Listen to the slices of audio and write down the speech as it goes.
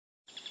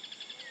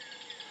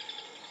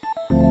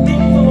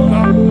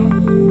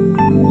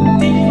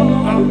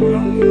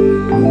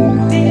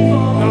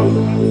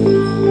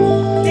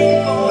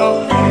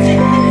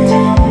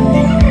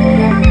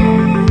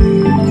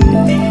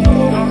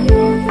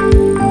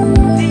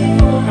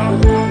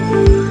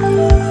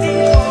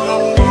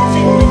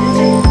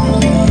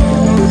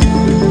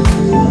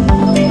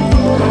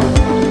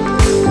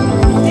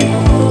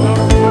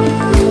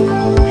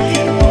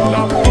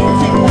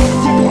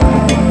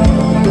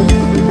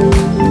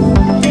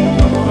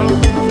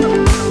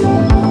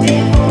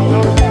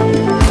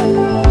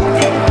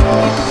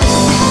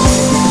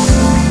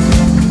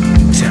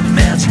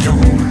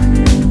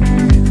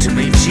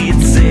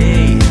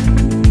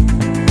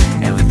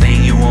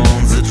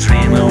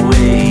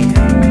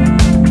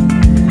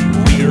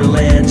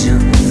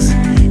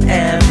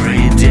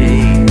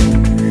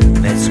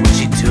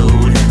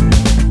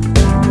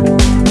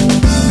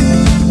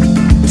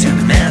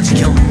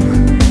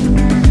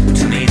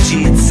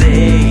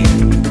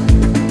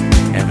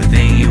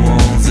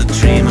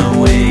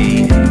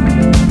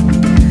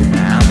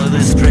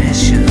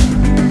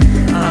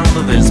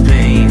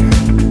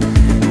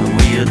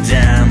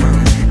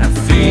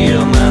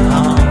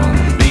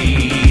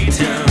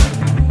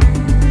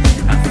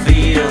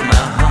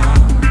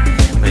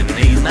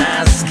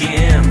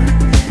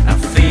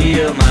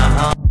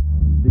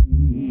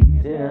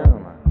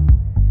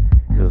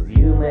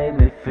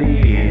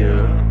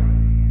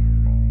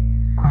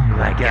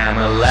Like I'm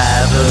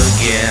alive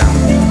again.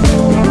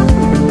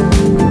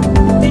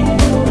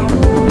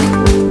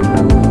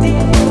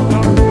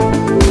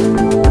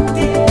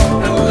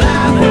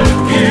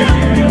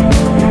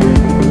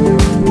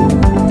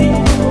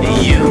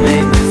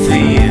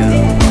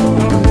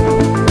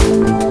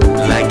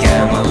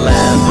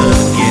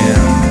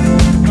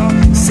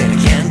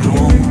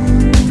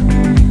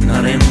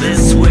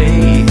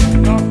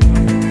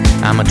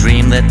 I'm a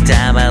dream that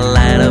died by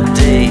light of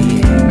day.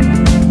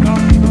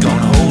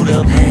 Don't hold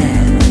up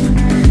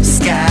half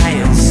sky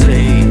and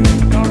say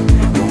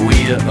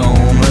we're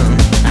omen.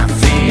 I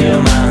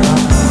feel my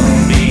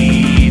heart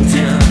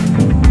beating.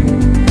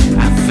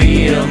 I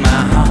feel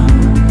my heart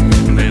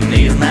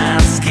beneath my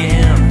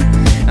skin.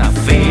 I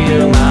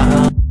feel my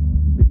heart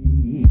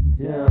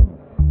beating,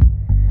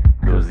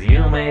 'cause you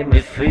made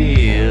me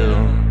feel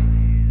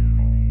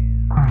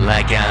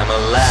like I'm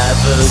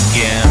alive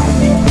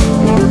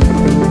again.